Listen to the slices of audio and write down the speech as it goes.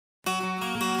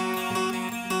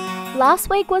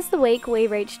Last week was the week we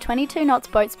reached 22 knots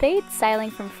boat speed, sailing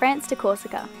from France to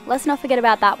Corsica. Let's not forget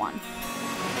about that one.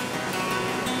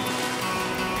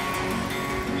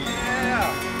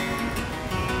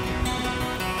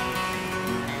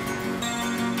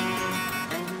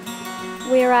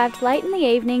 We arrived late in the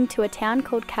evening to a town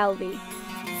called Calvi.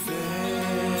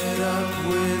 Fed up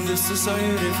with the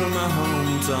society from my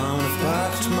hometown, I've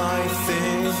packed my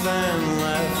things and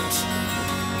left,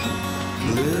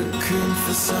 looking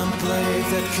for some place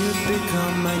that could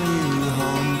become my new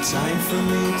home. Time for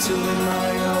me to live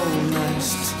my own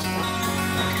nest.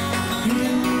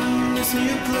 In this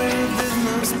new place there's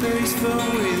no space for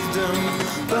wisdom.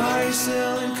 Buy,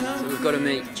 sell and come. So we've got to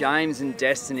meet James and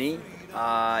Destiny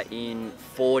in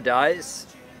 4 days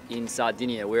in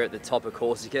Sardinia. We're at the top of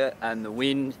Corsica and the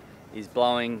wind is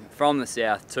blowing from the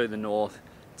south to the north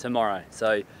tomorrow.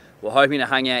 So we're hoping to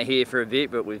hang out here for a bit,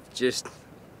 but we've just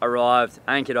arrived,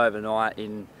 anchored overnight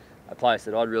in a place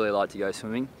that I'd really like to go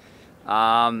swimming.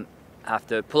 Have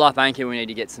to pull up anchor, we need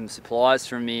to get some supplies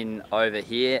from in over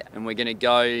here, and we're going to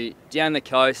go down the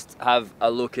coast, have a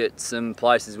look at some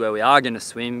places where we are going to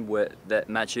swim that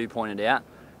Matthew pointed out,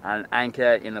 and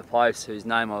anchor in a place whose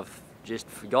name I've just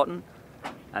forgotten,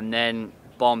 and then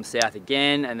bomb south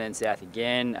again, and then south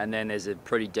again, and then there's a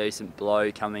pretty decent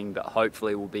blow coming, but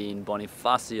hopefully we'll be in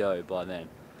Bonifacio by then.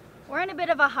 We're in a bit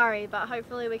of a hurry, but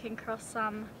hopefully we can cross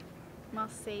some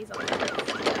must-sees on this.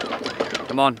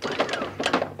 Come on.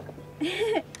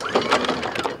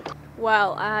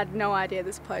 Well, I had no idea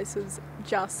this place was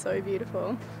just so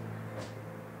beautiful.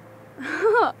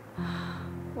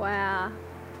 Wow.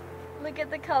 Look at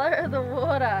the colour of the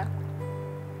water.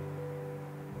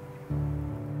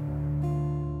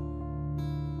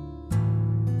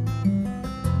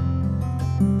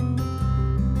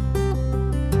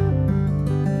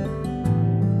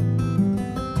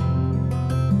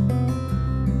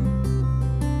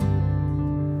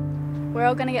 We're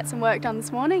all going to get some work done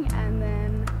this morning and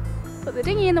then put the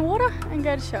dinghy in the water and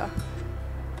go to shore.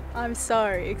 I'm so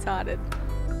excited.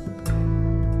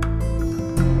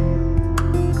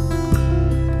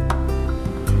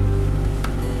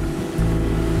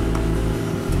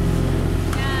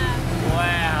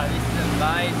 Wow, this is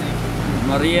amazing.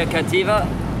 Maria Cativa,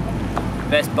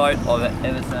 best boat I've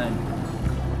ever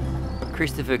seen.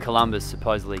 Christopher Columbus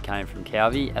supposedly came from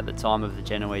Calvi at the time of the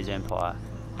Genoese Empire,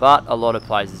 but a lot of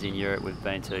places in Europe we've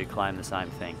been to claim the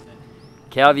same thing.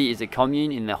 Calvi is a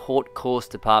commune in the Haute-Corse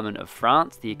department of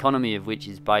France, the economy of which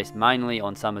is based mainly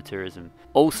on summer tourism.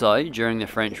 Also, during the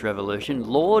French Revolution,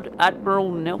 Lord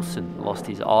Admiral Nelson lost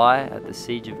his eye at the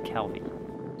siege of Calvi.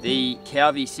 The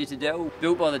Calvi citadel,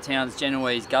 built by the town's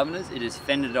Genoese governors, it has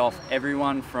fended off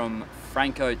everyone from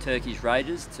Franco-Turkish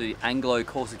raiders to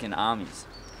Anglo-Corsican armies.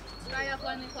 Straight up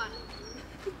Lonely Planet.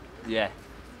 Yeah.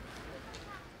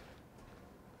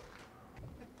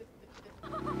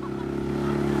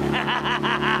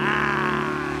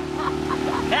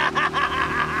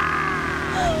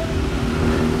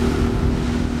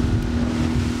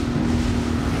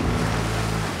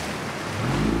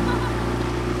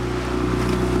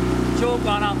 Chalk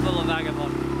one up full of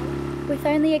Vagabonde. With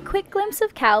only a quick glimpse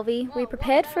of Calvi, we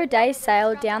prepared for a day's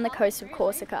sail down the coast of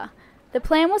Corsica. The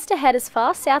plan was to head as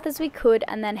far south as we could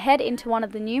and then head into one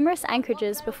of the numerous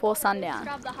anchorages before sundown.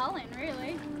 Scrub the hull in,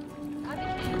 really.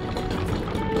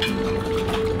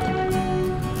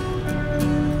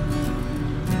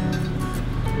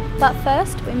 But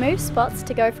first, we moved spots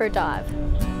to go for a dive.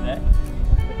 There.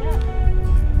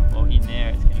 Well, in there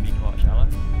it's going to be quite shallow.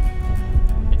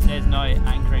 It says no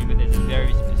anchoring, but there's a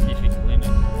very specific limit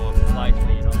or place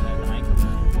where you're not allowed to anchor, which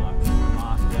is like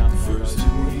marked out. First to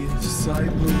meet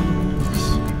disciples,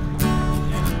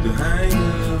 to hang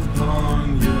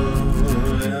upon your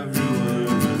every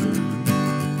word.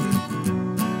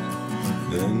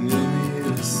 Then you need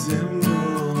a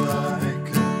symbol like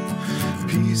a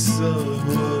piece of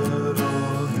wood or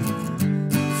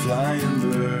a flying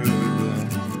bird.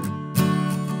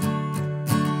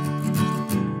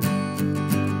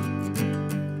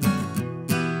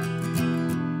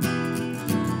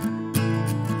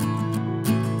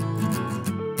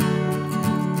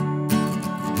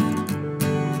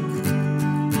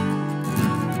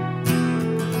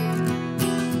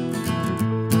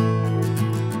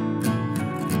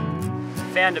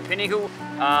 Found a pinnacle.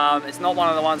 It's not one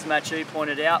of the ones Matthew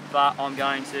pointed out, but I'm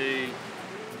going to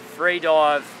free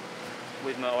dive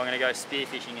with I'm going to go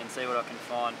spearfishing and see what I can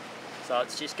find. So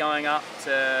it's just going up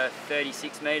to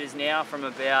 36 metres now from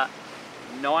about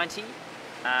 90,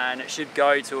 and it should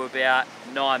go to about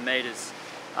 9 metres.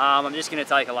 I'm just going to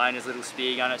take Elayna's little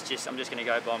spear gun. I'm just going to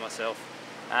go by myself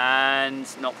and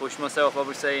not push myself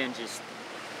obviously, and just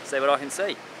see what I can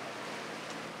see.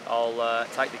 I'll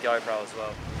take the GoPro as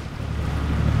well.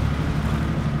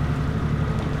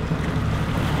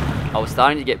 I was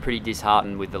starting to get pretty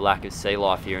disheartened with the lack of sea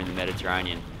life here in the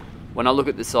Mediterranean. When I look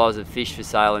at the size of fish for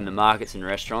sale in the markets and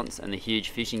restaurants and the huge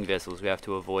fishing vessels we have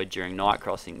to avoid during night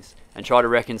crossings, and try to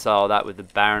reconcile that with the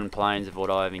barren plains of what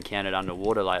I have encountered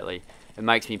underwater lately, it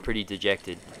makes me pretty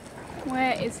dejected.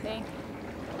 Where is he? I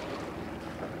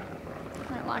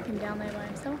don't like him down there by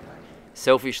himself.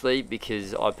 Selfishly,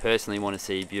 because I personally want to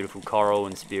see beautiful coral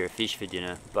and spear a fish for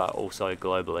dinner, but also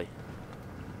globally.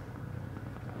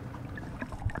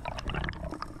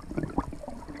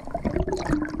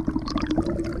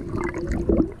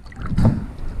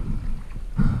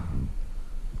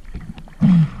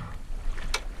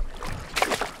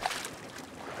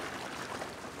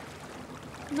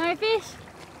 No fish?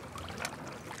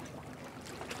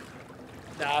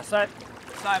 Nah, same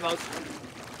old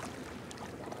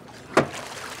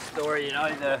story, you know,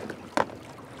 the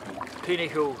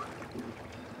pinnacle,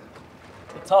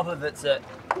 the top of it's at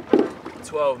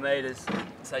 12 metres,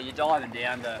 so you're diving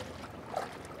down to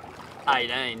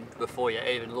 18 before you're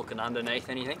even looking underneath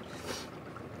anything.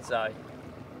 So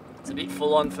it's a bit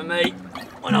full on for me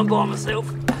when I'm by myself.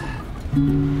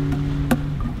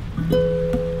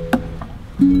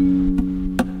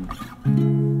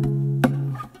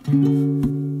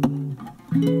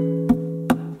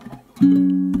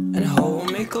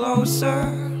 Closer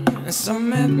and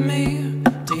submit me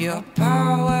to your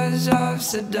powers of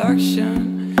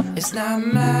seduction. It's not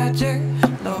magic,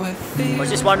 though it feels. I was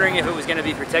just wondering if it was going to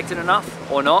be protected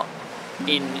enough or not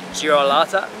in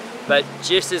Girolata, but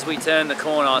just as we turn the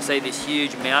corner I see this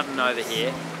huge mountain over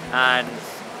here, and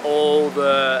all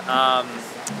the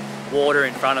water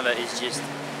in front of it is just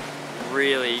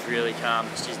really calm.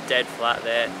 It's just dead flat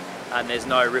there, and there's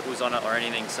no ripples on it or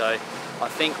anything, so I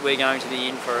think we're going to be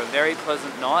in for a very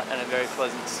pleasant night and a very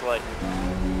pleasant sleep.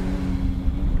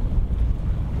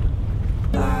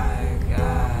 Like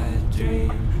I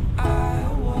dream, I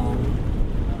won't.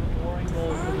 Mooring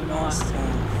ball for the night.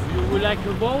 You would like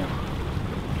a bow?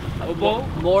 A bow?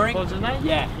 Mooring? For the night?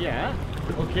 Yeah. Yeah.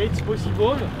 Okay, it's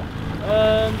possible.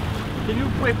 Can you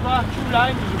prepare 2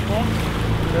 lines in the front?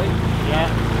 Yeah.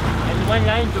 And 1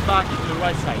 line in the back, the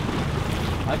right side.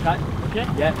 Okay. Okay?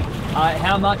 Yeah.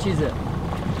 How much is it?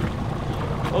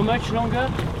 How much longer?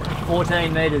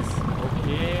 14 metres.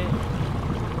 Okay.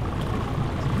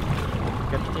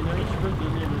 Captainary,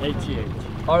 88.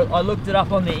 I looked it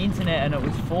up on the internet and it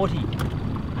was 40.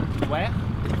 Where?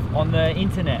 On the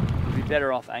internet. You'd be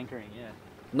better off anchoring, yeah.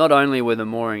 Not only were the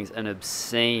moorings an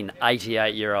obscene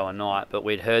 €88 a night, but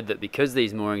we'd heard that because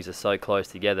these moorings are so close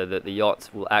together that the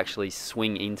yachts will actually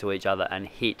swing into each other and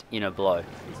hit in a blow.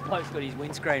 This bloke's got his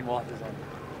windscreen wipers on.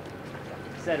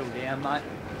 Settle down, mate.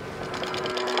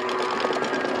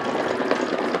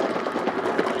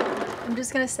 I'm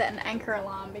just going to set an anchor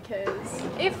alarm because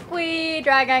if we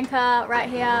drag anchor right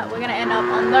here, we're going to end up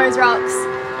on those rocks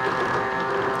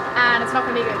and it's not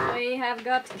going to be good. We have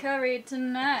got curry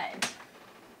tonight.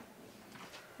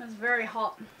 It's very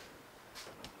hot.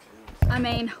 I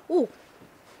mean, ooh.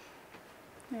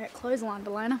 I got clothes lined,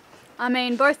 Elayna. I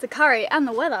mean, both the curry and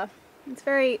the weather. It's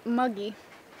very muggy.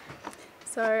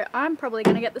 So I'm probably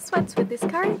going to get the sweats with this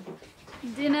curry.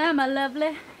 Dinner, my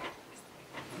lovely.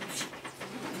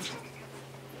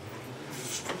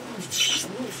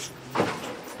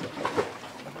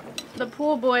 The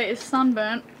poor boy is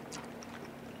sunburnt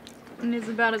and is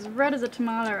about as red as a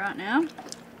tomato right now.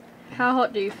 How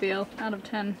hot do you feel out of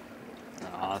 10?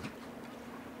 Hot.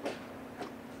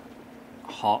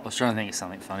 I was trying to think of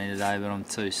something funny today, but I'm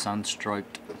too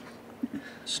sunstroked.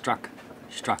 Strucked.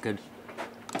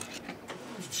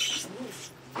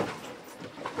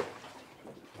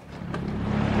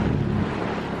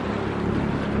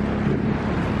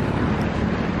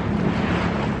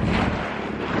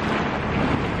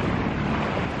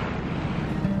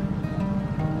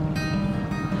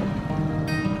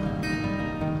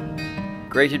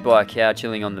 Greeted by a cow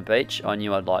chilling on the beach, I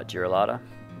knew I'd like Girolata.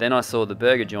 Then I saw the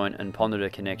burger joint and pondered a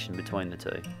connection between the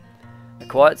two. A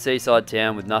quiet seaside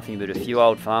town with nothing but a few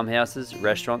old farmhouses,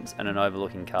 restaurants and an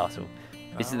overlooking castle.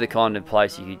 This is the kind of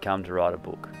place you could come to write a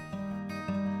book.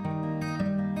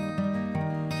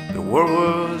 The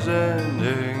world was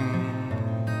ending,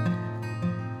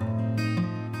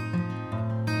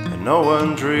 and no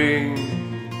one dreamed.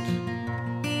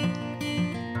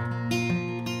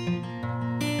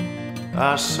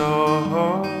 I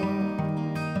saw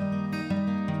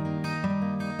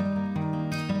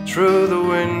through the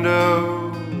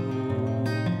window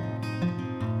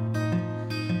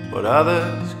what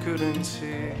others couldn't see.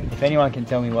 If anyone can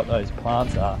tell me what those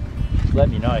plants are, let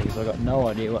me know, because I've got no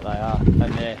idea what they are.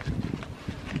 And they're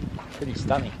pretty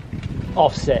stunning.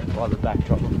 Offset by the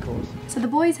backdrop, of course. So the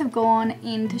boys have gone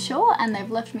into shore and they've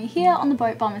left me here on the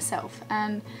boat by myself.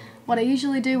 And what I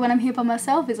usually do when I'm here by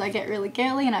myself is I get really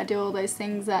girly and I do all those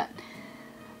things that,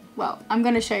 well, I'm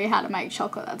going to show you how to make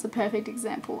chocolate. That's a perfect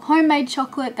example. Homemade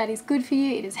chocolate that is good for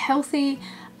you. It is healthy.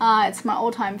 It's my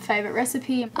all-time favourite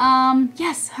recipe.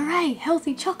 Yes, hooray,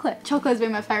 healthy chocolate. Chocolate has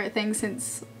been my favourite thing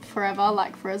since forever,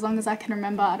 like for as long as I can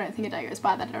remember. I don't think a day goes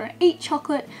by that I don't eat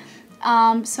chocolate.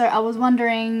 So I was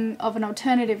wondering of an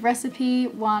alternative recipe,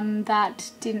 one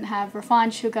that didn't have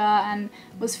refined sugar and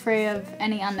was free of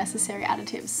any unnecessary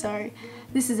additives. So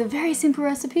this is a very simple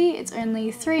recipe. It's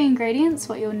only 3 ingredients.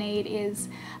 What you'll need is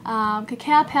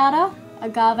cacao powder,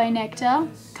 agave nectar,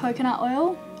 coconut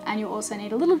oil, and you'll also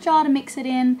need a little jar to mix it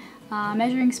in,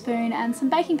 measuring spoon and some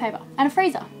baking paper and a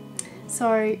freezer.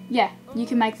 So yeah, you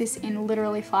can make this in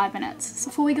literally 5 minutes. So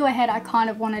before we go ahead, I kind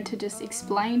of wanted to just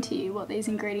explain to you what these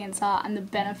ingredients are and the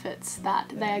benefits that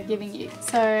they are giving you.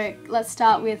 So let's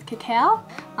start with cacao.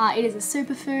 It is a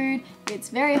superfood. It's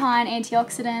very high in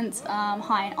antioxidants,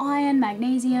 high in iron,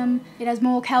 magnesium. It has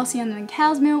more calcium than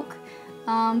cow's milk.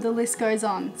 The list goes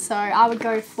on. So I would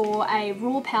go for a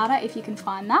raw powder if you can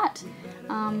find that.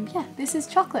 Yeah, this is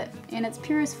chocolate in its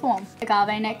purest form.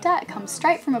 Agave nectar, it comes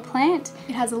straight from a plant.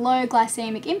 It has a low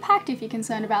glycemic impact if you're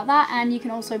concerned about that, and you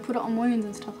can also put it on wounds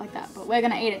and stuff like that, but we're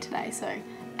gonna eat it today, so.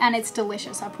 And it's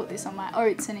delicious. I put this on my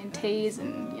oats and in teas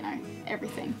and, you know,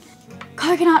 everything.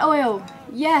 Coconut oil.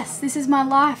 Yes, this is my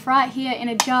life right here in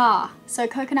a jar. So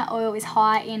coconut oil is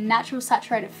high in natural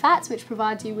saturated fats, which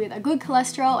provides you with a good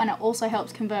cholesterol, and it also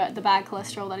helps convert the bad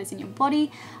cholesterol that is in your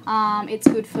body. It's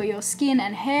good for your skin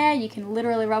and hair. You can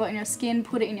literally rub it on your skin,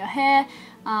 put it in your hair,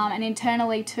 and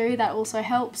internally too. That also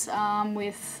helps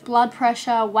with blood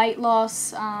pressure, weight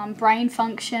loss, brain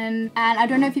function. And I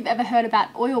don't know if you've ever heard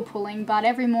about oil pulling, but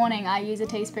every morning I use a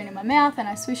teaspoon in my mouth and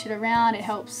I swish it around. It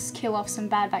helps kill off some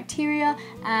bad bacteria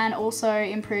and also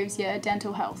improves your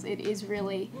dental health. It is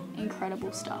really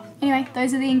incredible stuff. Anyway,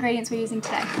 those are the ingredients we're using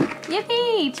today.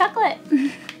 Yippee! Chocolate!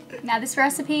 Now this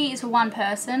recipe is for one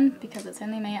person because it's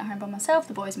only me at home by myself.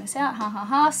 The boys miss out, ha ha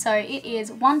ha. So it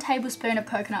is 1 tablespoon of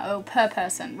coconut oil per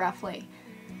person, roughly.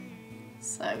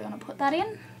 So we're gonna put that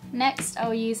in. Next,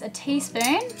 I'll use a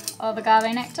teaspoon of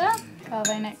agave nectar.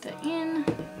 Agave nectar in.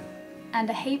 And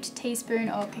a heaped teaspoon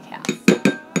of cacao.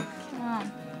 Come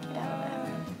on, get out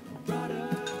of there.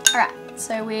 Alright,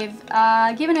 so we've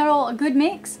given it all a good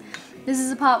mix. This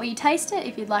is the part where you taste it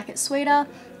if you'd like it sweeter.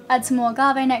 Add some more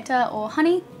agave nectar or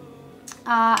honey.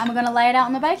 And we're going to lay it out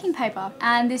on the baking paper.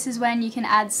 And this is when you can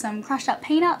add some crushed up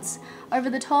peanuts over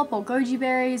the top, or goji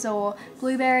berries or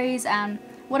blueberries, and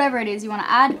whatever it is you want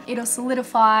to add. It'll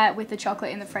solidify with the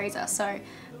chocolate in the freezer. So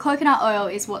coconut oil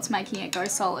is what's making it go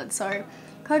solid. So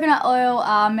coconut oil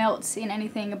melts in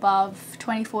anything above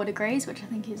 24 degrees, which I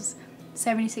think is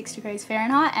 76 degrees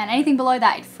Fahrenheit, and anything below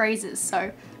that it freezes.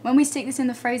 So when we stick this in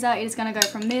the freezer, it is going to go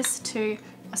from this to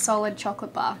a solid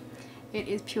chocolate bar. It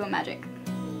is pure magic.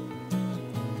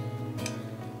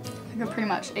 I could pretty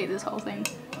much eat this whole thing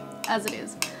as it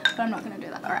is, but I'm not going to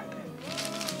do that. Alright.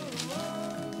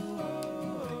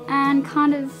 And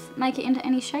kind of make it into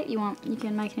any shape you want. You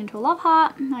can make it into a love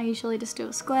heart. I usually just do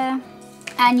a square.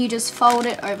 And you just fold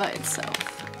it over itself.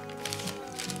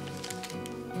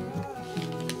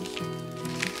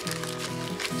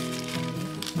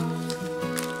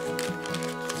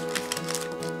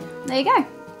 There you go.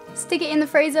 Stick it in the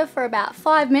freezer for about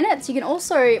 5 minutes. You can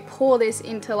also pour this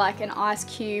into like an ice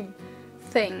cube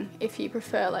thing if you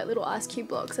prefer, like little ice cube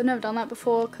blocks. I've never done that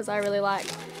before because I really like,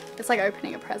 it's like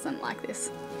opening a present like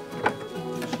this.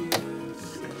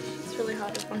 It's really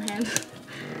hard with one hand.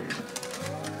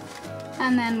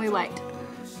 And then we wait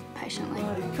patiently.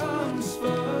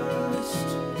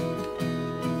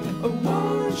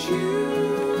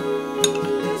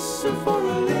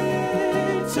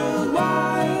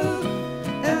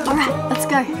 Alright, let's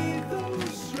go.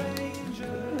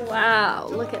 Wow,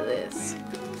 look at this.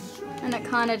 And it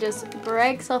kind of just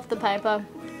breaks off the paper.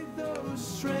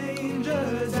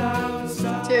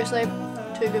 Seriously,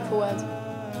 too good for words.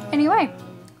 Anyway,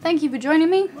 thank you for joining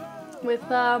me with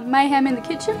mayhem in the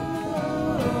kitchen.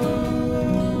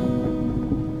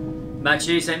 Max,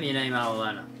 you sent me an email,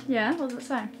 Elayna. Yeah, what does it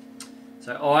say?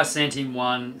 So I sent him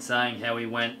one saying how we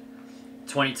went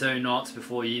 22 knots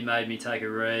before you made me take a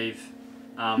reeve.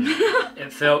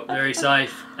 It felt very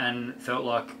safe and felt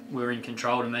like we were in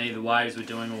control to me. The waves were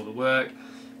doing all the work.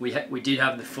 We did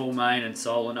have the full main and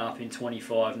Solent up in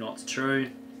 25 knots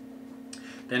true.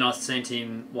 Then I sent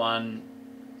him one,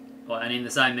 and in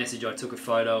the same message I took a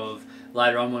photo of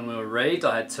later on when we were reeved.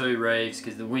 I had 2 reeves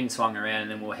because the wind swung around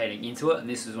and then we were heading into it, and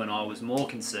this was when I was more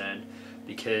concerned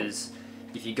because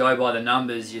if you go by the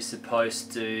numbers, you're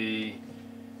supposed to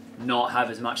not have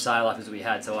as much sail up as we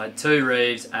had. So I had 2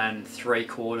 reeves and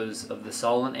 3/4 of the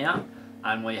Solent out,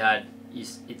 and we had,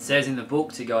 it says in the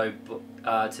book to go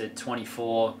to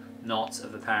 24 knots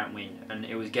of apparent wind, and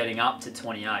it was getting up to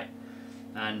 28.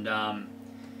 And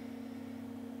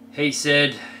he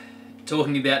said,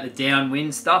 talking about the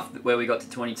downwind stuff, where we got to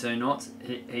 22 knots,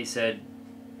 he said,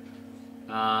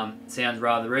 sounds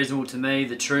rather reasonable to me.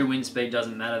 The true wind speed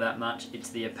doesn't matter that much. It's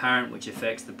the apparent which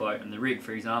affects the boat and the rig.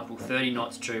 For example, 30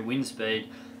 knots true wind speed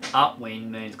upwind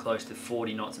means close to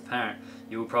 40 knots apparent.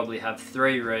 You will probably have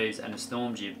 3 reeves and a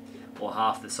storm jib, or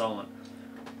half the Solent.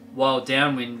 While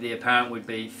downwind, the apparent would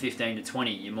be 15 to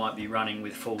 20. You might be running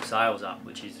with full sails up,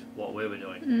 which is what we were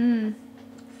doing.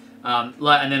 And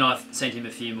then I sent him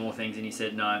a few more things, and he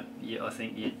said, "No, I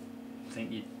think you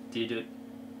did it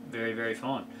very, very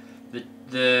fine."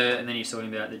 And then he's talking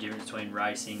about the difference between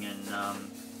racing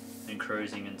and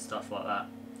cruising and stuff like that.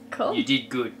 Cool. You did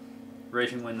good,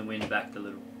 reefing when the wind backed a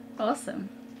little. Awesome.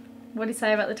 What did he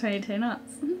say about the 22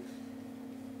 knots?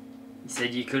 He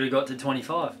said you could have got to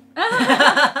 25.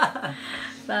 That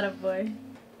a boy.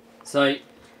 So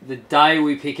the day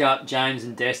we pick up James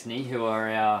and Destiny, who are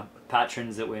our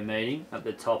patrons that we're meeting at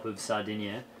the top of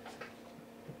Sardinia,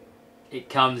 it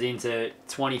comes into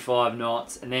 25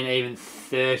 knots and then even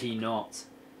 30 knots,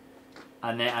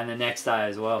 and the next day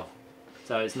as well.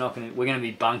 So it's not gonna. We're gonna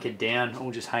be bunkered down,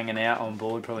 all just hanging out on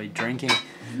board, probably drinking.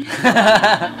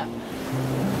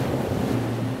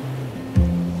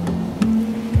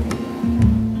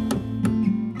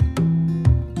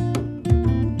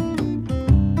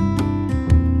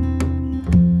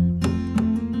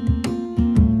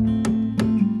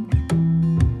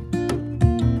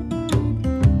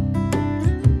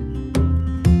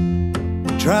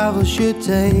 Travel should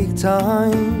take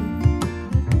time,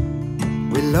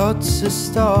 with lots of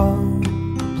stops,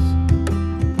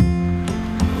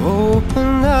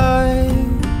 open eyes,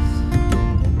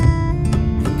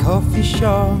 in coffee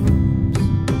shops,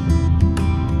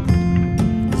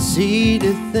 see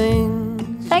the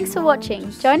things. Thanks for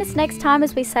watching. Join us next time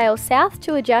as we sail south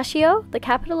to Ajaccio, the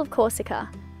capital of Corsica.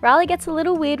 Riley gets a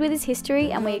little weird with his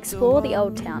history and we explore the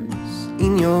old town.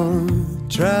 In your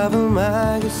travel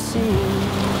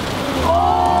magazine.